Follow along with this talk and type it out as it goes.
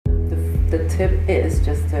the tip is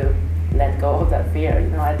just to let go of that fear.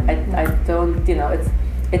 I don't,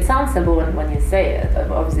 it sounds simple when you say it.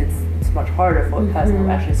 Obviously, it's much harder for a person who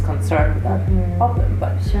actually is concerned with that problem.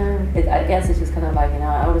 But I guess it's just kind of like,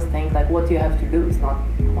 I always think like, what do you have to lose? Not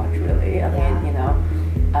much really. I mean,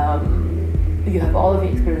 you have all of the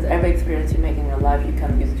experience, every experience you make in your life, you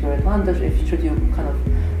can use it to your advantage. If should you kind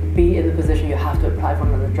of be in the position you have to apply for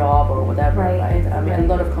another job or whatever, right? I mean, a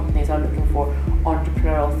lot of companies are looking for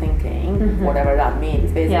entrepreneurial thinking, whatever that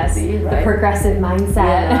means, basically. Yes, right? the progressive mindset.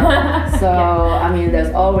 Yeah. So, I mean,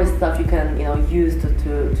 there's always stuff you can, use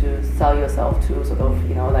to sell yourself to sort of,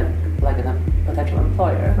 like a potential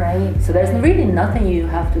employer. Right. So there's really nothing you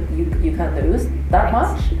have to, you can lose that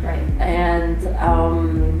much. Right. And,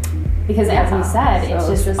 because as you said,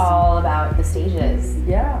 so it's just all about the stages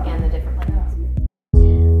and the different levels.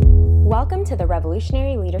 Welcome to the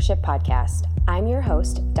Revolutionary Leadership Podcast. I'm your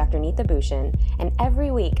host, Dr. Neeta Bhushan, and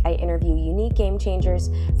every week I interview unique game changers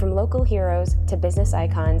from local heroes to business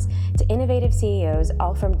icons to innovative CEOs,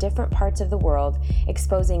 all from different parts of the world,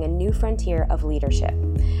 exposing a new frontier of leadership.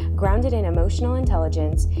 Grounded in emotional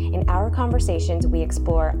intelligence, in our conversations we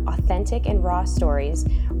explore authentic and raw stories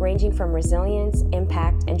ranging from resilience,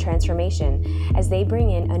 impact, and transformation as they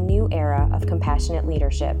bring in a new era of compassionate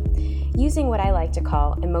leadership, using what I like to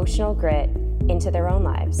call emotional grit into their own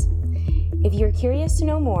lives. If you're curious to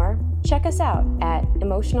know more, check us out at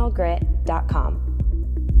emotionalgrit.com.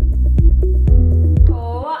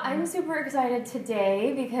 Oh, I'm super excited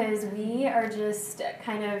today because we are just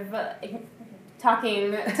kind of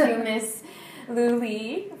talking to Miss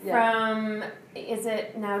Luli from,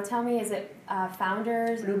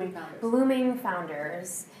 Founders? Blooming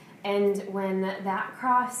Founders. And when that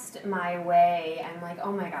crossed my way, I'm like,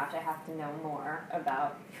 oh my gosh, I have to know more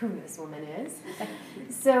about who this woman is.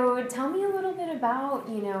 So tell me a little bit about,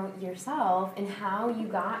 yourself and how you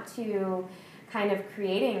got to kind of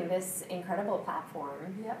creating this incredible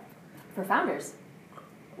platform for founders.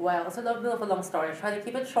 Well, it's a little bit of a long story. Try to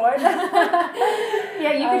keep it short.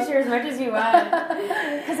 Yeah, you can share as much as you want.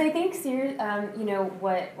 Because I think,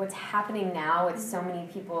 what's happening now with so many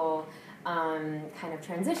people kind of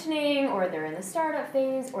transitioning, or they're in the startup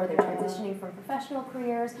phase, or they're transitioning from professional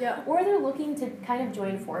careers, or they're looking to kind of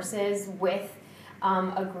join forces with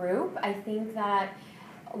a group. I think that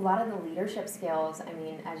a lot of the leadership skills, I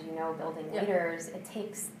mean, as you know, building leaders, it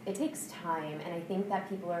takes time, and I think that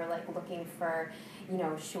people are like looking for,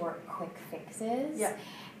 short, quick fixes. Yeah.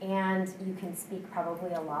 And you can speak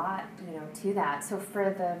probably a lot, to that. So for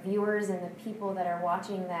the viewers and the people that are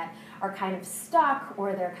watching that are kind of stuck,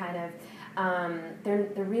 or they're kind of,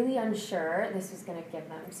 they're really unsure, this is going to give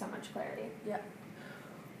them so much clarity. Yeah.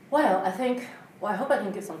 Well, I hope I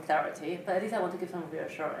can give some clarity, but at least I want to give some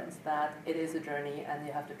reassurance that it is a journey and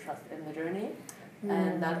you have to trust in the journey.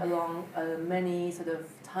 And that along many sort of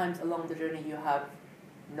times along the journey you have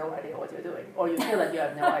no idea what you're doing, or you feel like you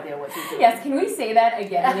have no idea what you're doing. Yes, can we say that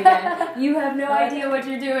again and again? You have no idea what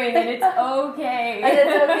you're doing, and it's okay. And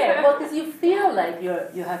it's okay. Well, because you feel like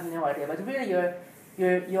you have no idea, but really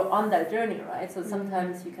you're on that journey, right? So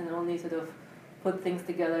sometimes you can only sort of put things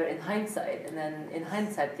together in hindsight, and then in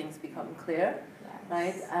hindsight things become clear,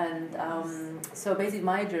 right? And so basically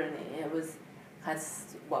my journey,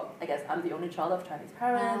 I guess I'm the only child of Chinese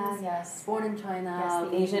parents, born in China.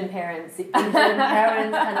 The Asian parents. The Asian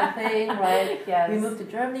parents kind of thing, right? Yes. We moved to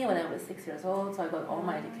Germany when I was 6 years old, so I got all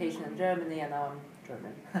my education in Germany, and now I'm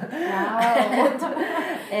German. Wow.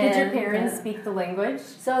 Did your parents speak the language?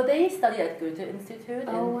 So they studied at Goethe Institute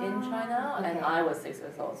in China, okay. And I was 6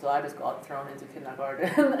 years old, so I just got thrown into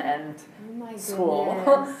kindergarten and school,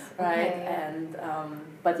 right? Okay. And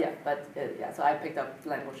so I picked up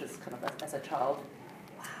languages kind of as a child.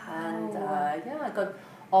 Wow. And I got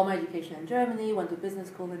all my education in Germany, went to business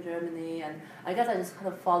school in Germany, and I guess I just kind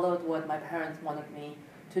of followed what my parents wanted me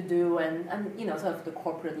to do, and sort of the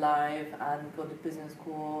corporate life, and go to business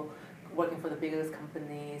school, working for the biggest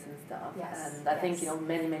companies and stuff. Yes. And I think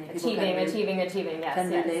many people achieving. Can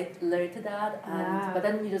relate to that. And but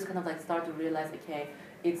then you just kind of like start to realize, okay,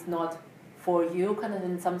 it's not for you, kind of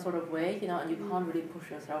in some sort of way, and you can't really push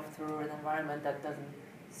yourself through an environment that doesn't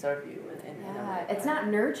serve you in a way. It's not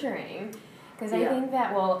nurturing. Because I think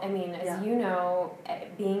that, as you know,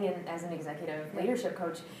 being as an executive leadership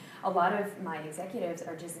coach, a lot of my executives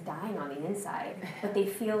are just dying on the inside, but they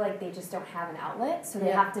feel like they just don't have an outlet, so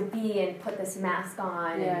they have to be and put this mask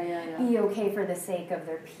on and be okay for the sake of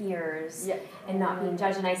their peers and not being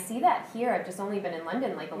judged. And I see that here. I've just only been in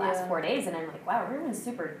London like the last 4 days, and I'm like, wow, everyone's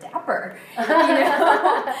super dapper, But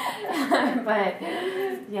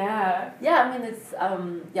it's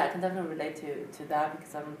I can definitely relate to that,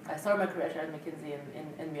 because I started my career at McKinsey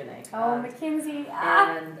in Munich, McKinsey.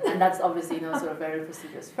 And that's obviously, sort of very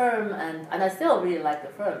prestigious firm, and I still really like the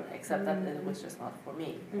firm, except that it was just not for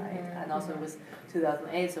me, right? And also it was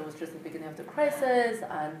 2008, so it was just the beginning of the crisis,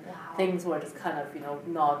 and things were just kind of,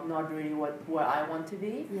 not really where I want to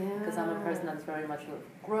be, because I'm a person that's very much sort of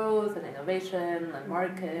growth and innovation and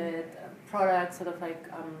market and product sort of like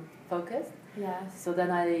focused. Yes. So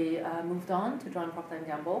then I moved on to join Procter &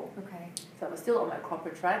 Gamble. Okay. So I was still on my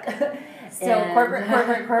corporate track. Still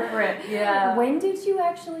corporate. Yeah. When did you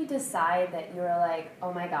actually decide that you were like,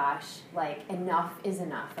 oh my gosh, like enough is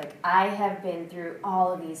enough? Like I have been through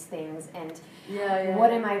all of these things, and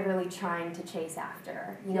what am I really trying to chase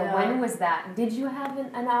after? When was that? Did you have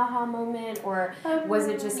an aha moment, or was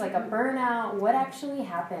it just like a burnout? What actually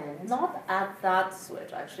happened? Not at that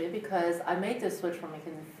switch, actually, because I made the switch from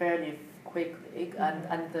McKinsey fairly quickly,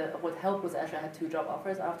 and what helped was actually I had 2 job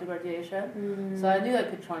offers after graduation, so I knew I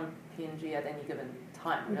could join P&G at any given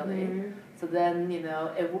time, really. So then,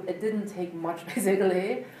 it didn't take much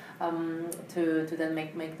basically to then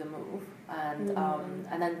make the move,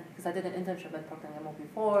 and then because I did an internship at Procter & Gamble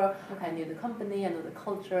before, I knew the company, I knew the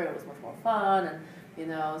culture, it was much more fun,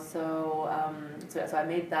 and so I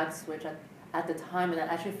made that switch at the time, and I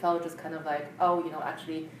actually felt just kind of like,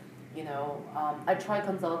 actually. I try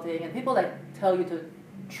consulting, and people tell you to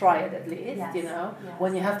try it at least,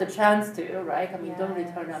 when you have the chance to, right? I mean, you don't really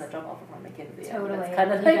turn down a job offer from McKinsey. Totally. It's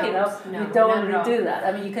kind of like, you don't really do that.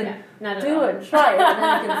 I mean, you can do it, try it, and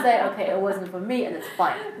then you can say, okay, it wasn't for me, and it's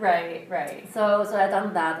fine. Right. So I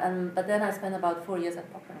done that, but then I spent about 4 years at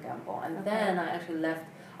Procter & Gamble, and then I actually left.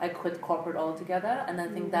 I quit corporate altogether, and I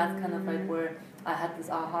think that's kind of like where I had this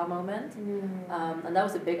aha moment, and that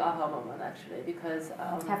was a big aha moment actually, because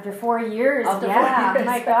after 4 years, 4 years.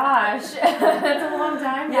 My gosh, that's a long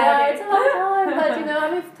time. It's a long time, but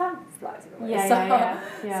I mean, time flies away.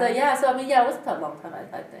 So I mean, it wasn't that long time.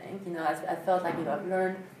 I think I felt like I've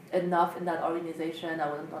learned enough in that organization. I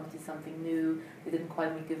wanted to do something new. They didn't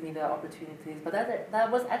quite give me the opportunities, but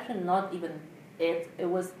that was actually not even it. It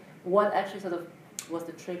was what actually sort of was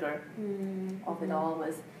the trigger of it all.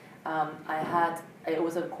 Was it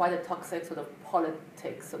was quite a toxic sort of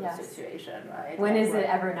politics sort of situation, right? When is it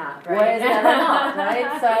ever not, right? When is it ever not,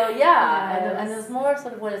 right? So and it was more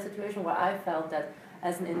sort of a situation where I felt that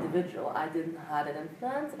as an individual I didn't have an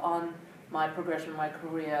influence on my progression, my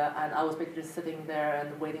career, and I was basically just sitting there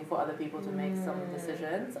and waiting for other people to make some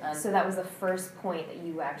decisions. And so that was the first point that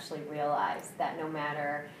you actually realized that no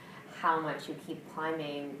matter how much you keep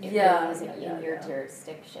climbing, it really isn't in your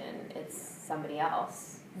jurisdiction, it's somebody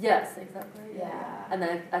else. Yes, exactly. Yeah. And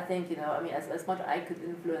then I think, I mean, as much as I could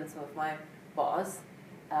influence some of my boss,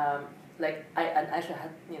 I actually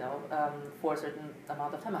had, for a certain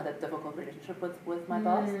amount of time, I had a difficult relationship with my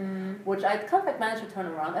boss, which I kind of managed to turn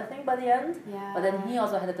around, I think, by the end. Yeah. But then he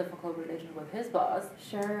also had a difficult relationship with his boss.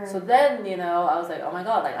 Sure. So then, I was like, oh my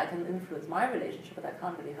God, I can influence my relationship, but I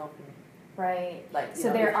can't really help him. Right.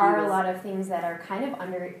 So there are a lot of things that are kind of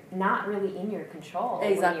not really in your control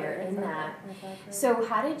when you're in that. Exactly. So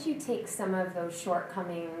how did you take some of those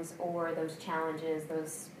shortcomings or those challenges,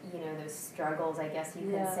 those those struggles, I guess you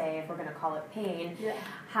could say, if we're going to call it pain? Yeah.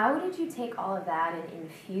 How did you take all of that and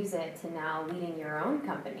infuse it to now leading your own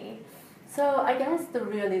company? So I guess the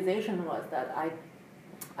realization was that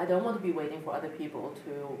I don't want to be waiting for other people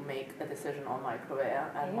to make a decision on my career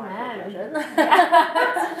and my profession.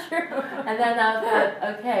 That's true. And then I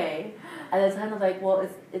thought, okay, and it's kind of like, well,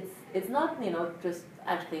 it's not just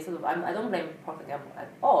actually sort of I don't blame Procter & Gamble at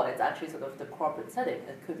all. It's actually sort of the corporate setting.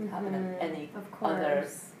 It could happen in any other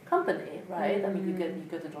company, right? I mean, you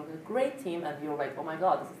get to join a great team, and you're like, oh my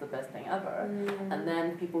God, this is the best thing ever. And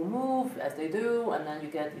then people move as they do, and then you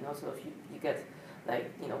get you get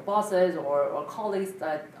bosses or colleagues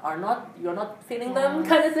that you're not feeling them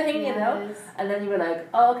kind of thing, and then you were like,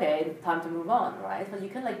 oh, okay, time to move on, right? But you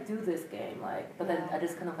can do this game, but then I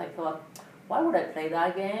just kind of thought, why would I play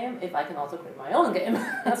that game if I can also play my own game?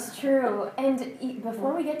 That's true. And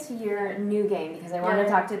before we get to your new game, because I want to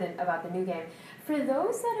talk about the new game, for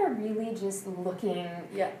those that are really just looking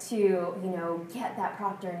to get that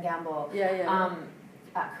Procter & Gamble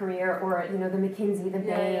career, or the McKinsey, the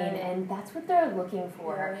Bain, and that's what they're looking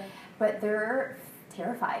for, but they're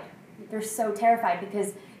terrified. They're so terrified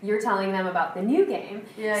because you're telling them about the new game.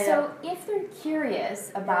 So if they're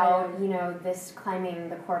curious about this climbing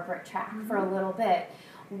the corporate track for a little bit,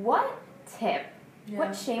 what tip,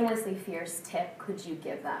 what shamelessly fierce tip could you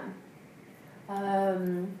give them?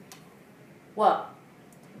 Well,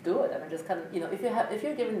 do it. I mean, just kind of if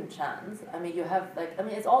you're given a chance. I mean, you have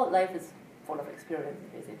it's all life is full of experiences,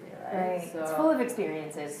 basically, right? So, it's full of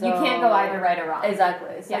experiences. So, you can't go either right or wrong.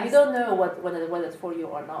 Exactly. So you don't know whether it's for you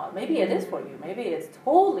or not. Maybe it is for you. Maybe it's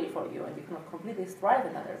totally for you, and you can completely thrive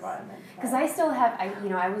in that environment. Because I still have,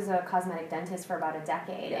 I was a cosmetic dentist for about a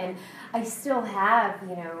decade, and I still have,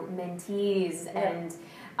 mentees and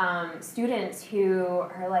students who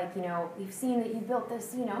are like, we've seen that you built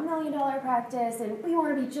this, $1 million practice, and we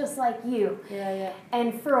want to be just like you.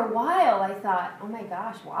 And for a while, I thought, oh my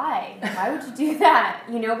gosh, why? Why would you do that?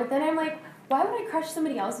 But then I'm like, why would I crush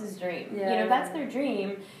somebody else's dream? That's their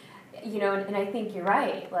dream. And I think you're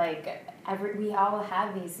right. Like, we all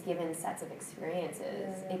have these given sets of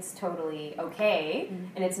experiences. It's totally okay,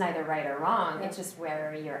 and it's neither right or wrong. It's just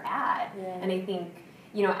where you're at. And I think,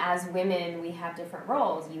 as women, we have different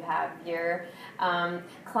roles. You have your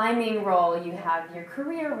climbing role, you have your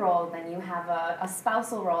career role, then you have a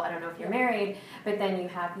spousal role. I don't know if you're married, but then you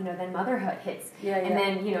have, then motherhood hits. And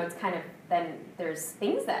then, it's kind of, then there's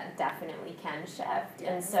things that definitely can shift.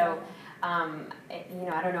 And so,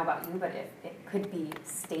 I don't know about you, but it could be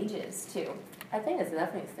stages too. I think it's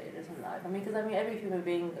definitely stages in life. Because every human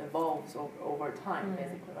being evolves over time,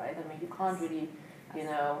 basically, right? You can't really...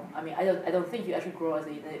 I don't think you actually grow as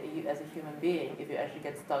a human being if you actually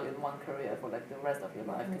get stuck in one career for like the rest of your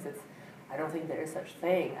life, because I don't think there is such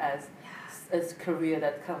thing as a career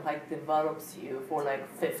that kind of like develops you for like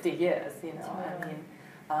 50 years,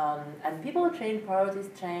 and people change, priorities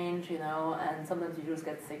change, and sometimes you just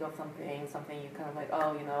get sick of something you kind of like,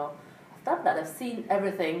 I've done that, I've seen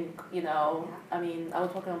everything, I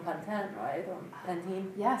was working on Pantene, right, on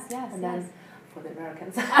Pantene. Yes. Then, for the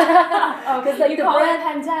Americans. Because like the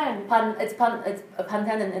brand Pantene. It's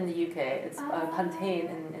Pantene in the UK. It's Pantene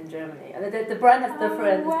in Germany. And the brand is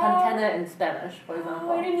different. It's Pantene in Spanish, for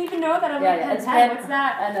example. I didn't even know that. I'm like, Pantene, what's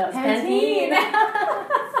that? I know, it's Pantene.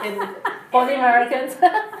 For the Americans.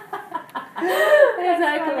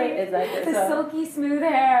 Exactly. The silky smooth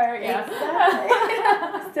hair.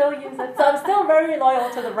 Exactly. Still use it. So I'm still very loyal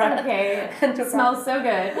to the brand. Okay. It smells so good.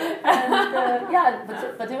 And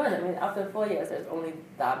but to be honest, after 4 years, there's only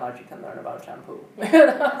that much you can learn about shampoo. Yes,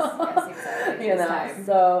 exactly.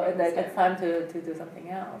 So it's time to do something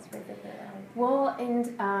else, basically. Well,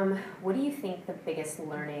 and what do you think the biggest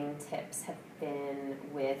learning tips have been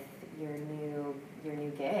with your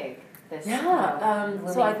new gig?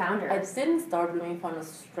 So I didn't start Blooming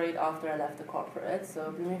Funnels straight after I left the corporate.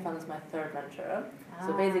 So Blooming Funnels is my third venture.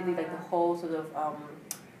 So basically, like the whole sort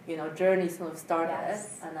of journey sort of started.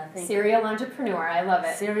 And I think serial entrepreneur, I love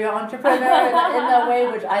it. Serial entrepreneur in that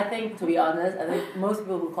way, which I think, to be honest, I think most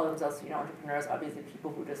people who call themselves serial entrepreneurs are basically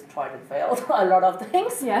people who just tried and failed a lot of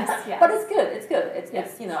things. Yes. But it's good.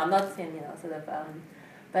 It's I'm not saying sort of.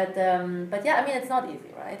 But yeah, it's not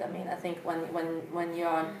easy, right? I think when you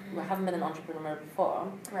haven't been an entrepreneur before,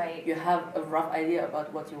 right, you have a rough idea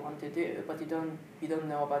about what you want to do, but you don't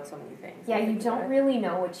know about so many things. Yeah, you don't really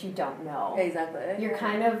know what you don't know. Exactly. You're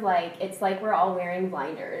kind of like, it's like we're all wearing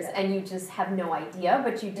blinders, and you just have no idea,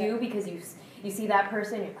 but you do because you see that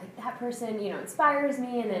person, you're like, that person, inspires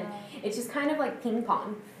me, and then it's just kind of like ping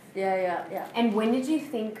pong. Yeah. And when did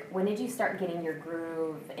you start getting your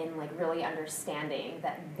groove and like really understanding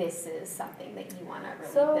that this is something that you want to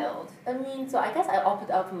really build? So I guess I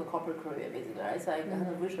opted out from the corporate career, basically, right? So I kind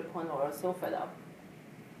of reached a point where I was so fed up.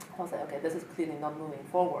 I was like, okay, this is clearly not moving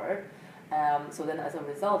forward. So then as a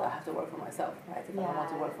result, I have to work for myself, right? If I don't want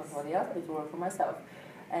to work for somebody else, I need to work for myself.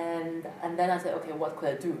 And then I said, okay, what could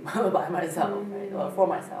I do by myself, right? Or for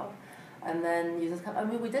myself? And then you just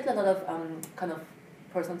we did a lot of kind of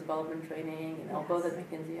personal development training, both at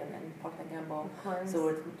McKinsey and Procter & Gamble.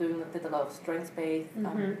 So we did a lot of strengths-based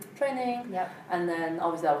training. Yep. And then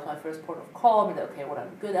obviously that was my first port of call. Okay, what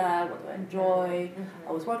I'm good at, what do I enjoy.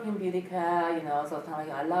 I was working in beauty care, so kind of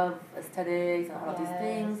like I love aesthetics and all of these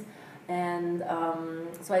things. And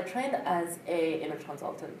so I trained as a image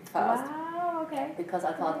consultant first. Wow, okay. Because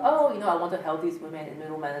I thought, I want to help these women in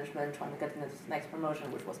middle management trying to get the next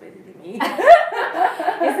promotion, which was basically me.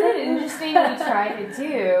 Isn't it interesting we try to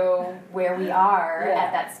do where we are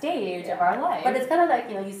at that stage of our life? But it's kind of like,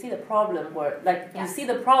 you see the problem you see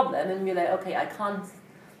the problem and you're like, okay, I can't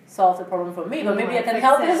solve the problem for me, but maybe I can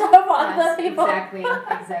help you solve for other people. Exactly.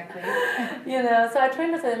 So I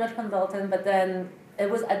trained as an image consultant, but then I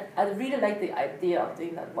really like the idea of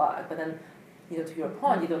doing that work, but then, to your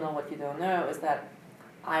point, you don't know what you don't know, is that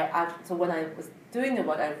so when I was doing the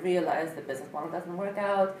work, I realized the business model doesn't work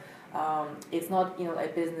out. It's not, a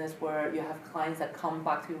business where you have clients that come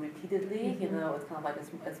back to you repeatedly, it's kind of like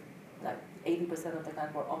it's like 80% of the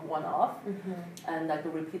clients were on one-off, and like the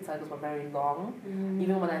repeat cycles were very long.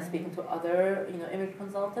 Even when I'm speaking to other, image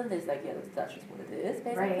consultants, it's like, yeah, that's just what it is,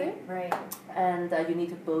 basically. Right. And you need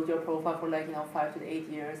to build your profile for like 5 to 8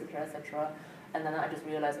 years, etc. And then I just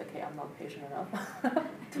realized, okay, I'm not patient enough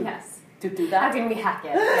to do that. How can we hack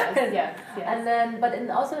it? Yes. And then, but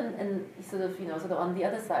also in sort of on the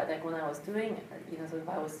other side, like when I was doing,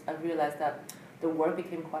 I realized that the work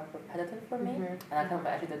became quite repetitive for me, and I kind of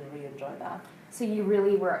actually didn't really enjoy that. So you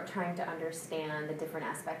really were trying to understand the different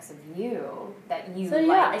aspects of you that you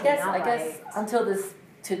I guess until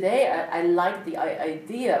today, I like the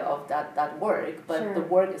idea of that work, but the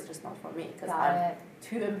work is just not for me because I'm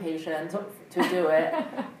too impatient to do it.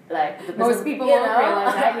 Like most people won't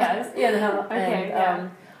realize that. Yes.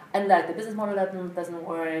 And like the business model doesn't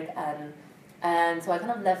work, and so I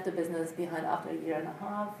kind of left the business behind after a year and a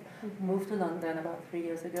half. Moved to London about 3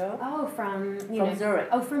 years ago. Oh, from Zurich.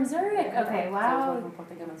 Oh, from Zurich. Yeah, okay, So wow. I was working for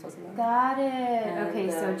Portugal and Switzerland. Got it. And,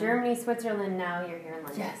 okay, so Germany, Switzerland. Now you're here in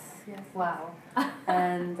London. Yes. Wow.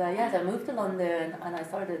 And so I moved to London and I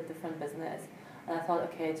started a different business. And I thought,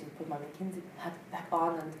 okay, to put my McKinsey hat back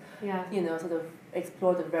on and sort of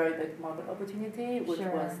explore the very big market opportunity, which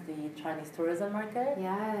was the Chinese tourism market.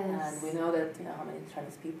 Yes. And we know that how many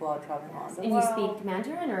Chinese people are traveling around the world. And you speak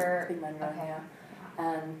Mandarin or? Speak Mandarin. Okay. Yeah.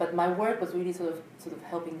 But my work was really sort of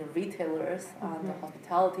helping the retailers and the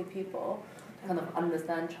hospitality people to kind of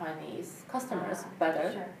understand Chinese customers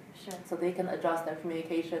better, so they can adjust their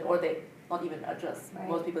communication, or they not even adjust. Right.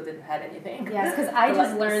 Most people didn't have anything. Yes, because I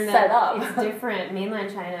just learned that it's different. Mainland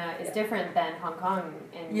China is different than Hong Kong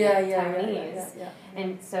and Taiwanese.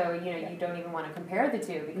 And so, you don't even want to compare the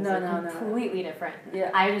two because they're completely different. Yeah.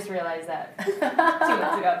 I just realized that 2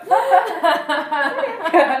 months ago.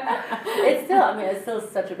 It's still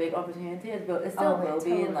such a big opportunity. It still will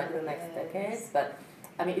be in like the next decades. But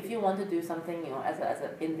if you want to do something, as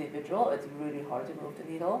an individual, it's really hard to move the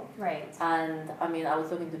needle. Right. And I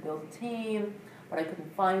was looking to build a team, but I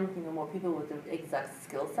couldn't find more people with the exact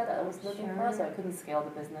skill set that I was looking for, so I couldn't scale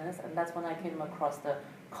the business. And that's when I came across the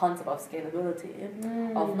concept of scalability,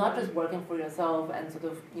 of not just working for yourself and sort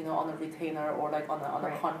of on a retainer or like on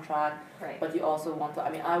a contract, but you also want to.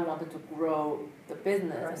 I wanted to grow the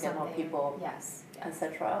business and get more people,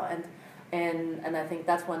 etc. And I think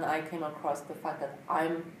that's when I came across the fact that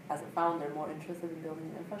I'm, as a founder, more interested in building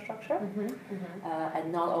an infrastructure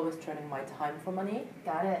and not always turning my time for money.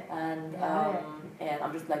 Got it. And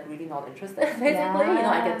I'm just like really not interested, basically.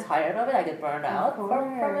 I get tired of it. I get burned out from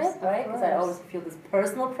it, right? Because I always feel this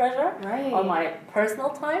personal pressure on my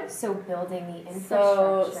personal time. So building the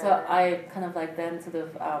infrastructure. So I kind of like then sort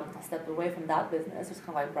of stepped away from that business, just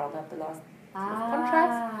kind of like round up the last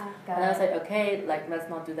contracts, and I was like, okay, like let's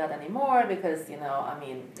not do that anymore because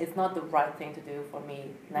it's not the right thing to do for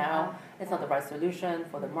me now. It's not the right solution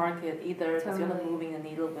for the market either because you're not moving the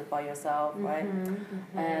needle by yourself, right?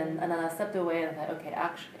 And then I stepped away and I was like, okay,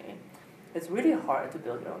 actually, it's really hard to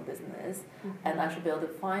build your own business, and I should be able to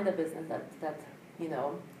find a business that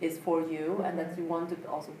is for you and that you want to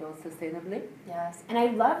also build sustainably. Yes, and I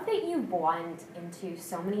love that you went into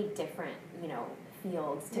so many different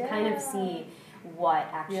fields to kind of see what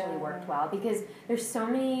actually worked well, because there's so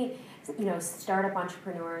many startup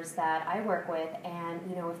entrepreneurs that I work with, and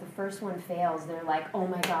if the first one fails, they're like, oh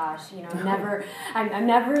my gosh, never I'm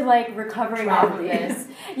never like recovering off of this.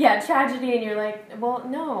 Tragedy. And you're like, well,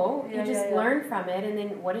 no, you just learn from it, and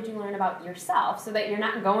then what did you learn about yourself so that you're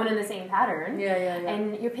not going in the same pattern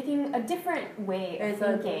and you're picking a different way of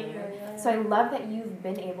thinking. So I love that you've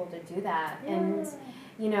been able to do that. And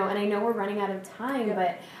and I know we're running out of time,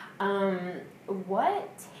 but what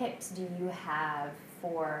tips do you have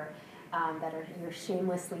for that you're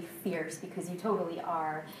shamelessly fierce, because you totally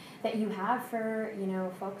are, that you have for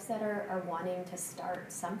folks that are wanting to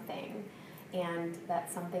start something and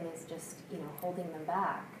that something is just holding them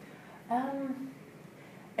back?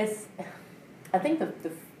 I think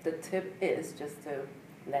the tip is just to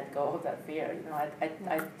let go of that fear.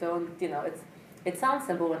 I don't. It sounds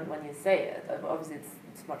simple when you say it. Obviously,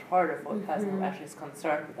 it's much harder for a person who actually is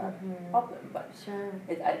concerned with that problem. But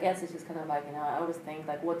I guess it's just kind of like, I always think,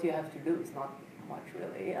 like, what do you have to lose? Not much,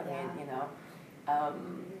 really. I mean,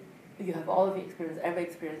 you have all of the experience, every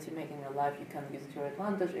experience you make in your life, you can use it to your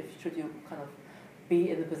advantage. Should you kind of be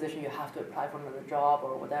in the position you have to apply for another job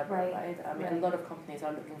or whatever, right? I mean, a lot of companies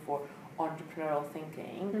are looking for entrepreneurial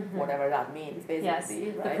thinking, whatever that means,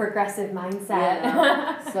 basically. Right? The progressive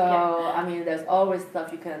mindset. So, I mean, there's always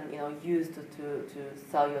stuff you can, use to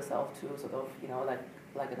sell yourself to sort of,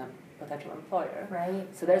 like a potential employer. Right.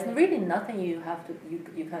 So there's really nothing you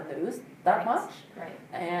can lose that much. Right.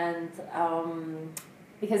 And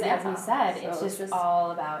Because as you said, it's just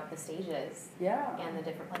all about the stages. Yeah. And the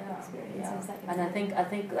different life experiences that you And I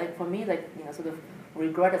think like for me, like, you know, sort of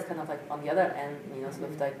regret is kind of like on the other end, you know,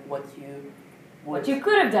 sort of like what you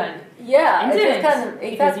could have done. Yeah. And didn't. Kind of,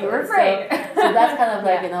 because you were afraid. So that's kind of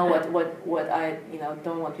like, you know, what I, you know,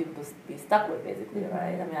 don't want people to be stuck with, basically,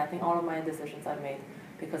 right? I mean, I think all of my decisions I made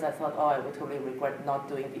because I thought, I would totally regret not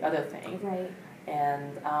doing the other thing. Right.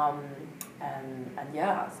 And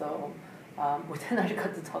yeah, so we didn't actually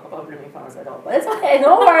get to talk about blooming founders at all, but it's okay,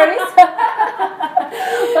 no worries.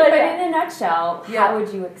 but in a nutshell, how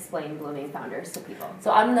would you explain blooming founders to people?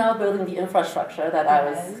 So I'm now building the infrastructure that I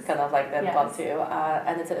was kind of like then got to,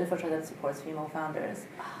 and it's an infrastructure that supports female founders,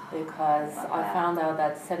 because I found out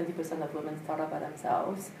that 70% of women start up by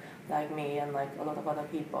themselves, like me and like a lot of other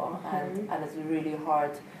people, and it's really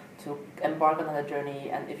hard to embark on a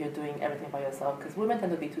journey, and if you're doing everything by yourself, because women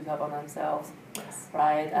tend to be too tough on themselves,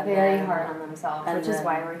 right? And very hard on themselves, which is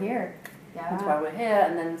why we're here. Yeah. That's why we're here,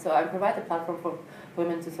 and then so I provide a platform for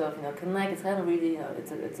women to sort of, you know, connect. It's kind of really, you know,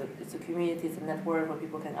 it's a community, it's a network where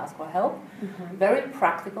people can ask for help. Very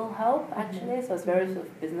practical help, actually. So it's very sort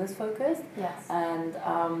of business focused. Yes. And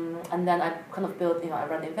then I kind of built, you know, I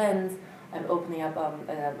run events. I'm opening up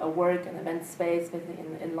a work and event space basically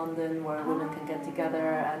in London where women can get together,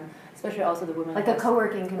 and especially also the women. Like a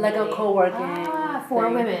co-working community. Like a co-working for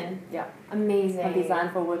thing. Women. Yeah. Amazing. And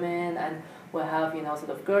designed for women, and we'll have, you know,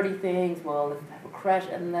 sort of girly things. We'll have a crash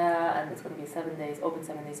in there, and it's going to be 7 days, open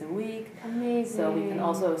 7 days a week. Amazing. So we can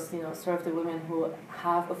also, you know, serve the women who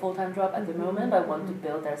have a full-time job at the moment but want to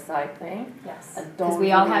build their side thing. Yes. Because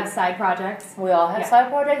we all have side projects. We all have side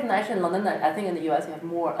projects, and actually in London, I think in the US we have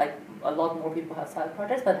more, like a lot more people have side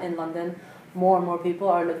projects, but in London more and more people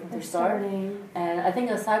are looking to start. And I think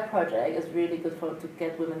a side project is really good to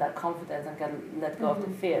get women that confidence and let go of the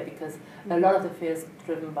fear, because a lot of the fear is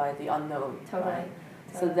driven by the unknown. Totally. Right?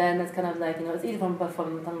 So then it's kind of like, you know, it's easy from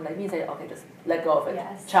someone like me to say, okay, just let go of it.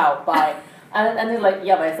 Yes. Ciao, bye. And you're like,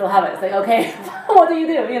 yeah, but I still have it. It's like, okay, what do, you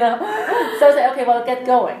know? So it's like, okay, well, get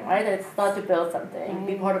going, right? And start to build something,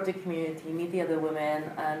 be part of the community, meet the other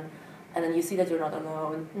women, and then you see that you're not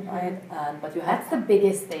alone, right? But you have. That's the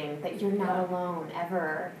biggest thing, that you're not alone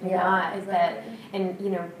ever. You're not. Exactly. That, and you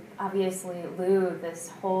know, obviously, Lou, this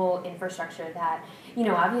whole infrastructure that, you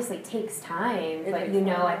know, obviously takes time, but you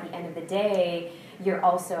know, at the end of the day, you're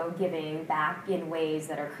also giving back in ways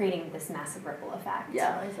that are creating this massive ripple effect.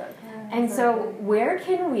 Yeah, exactly. And so where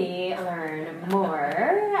can we learn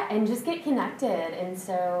more and just get connected, and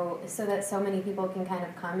so that so many people can kind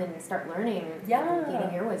of come and start learning and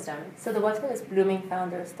gaining your wisdom? So the website is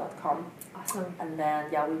bloomingfounders.com. Awesome. And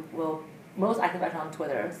then, we will most active actually on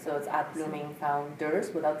Twitter, so it's at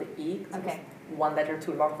bloomingfounders without the E. Okay. One letter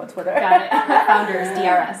too long for Twitter. Got it. Founders,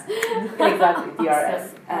 DRS. Exactly,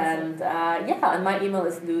 DRS. Awesome. And and my email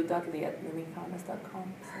is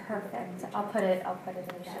lou.lee@bloomingfounders.com. Perfect. I'll put it in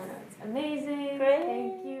the show notes. Amazing. Great.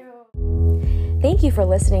 Thank you. Thank you for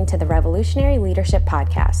listening to the Revolutionary Leadership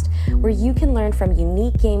Podcast, where you can learn from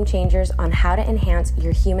unique game changers on how to enhance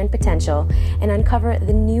your human potential and uncover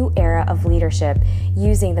the new era of leadership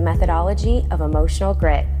using the methodology of emotional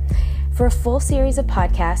grit. For a full series of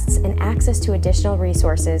podcasts and access to additional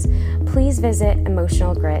resources, please visit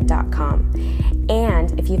emotionalgrit.com.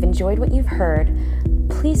 And if you've enjoyed what you've heard,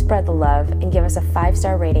 please spread the love and give us a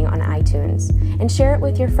 5-star rating on iTunes and share it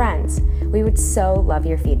with your friends. We would so love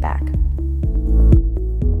your feedback.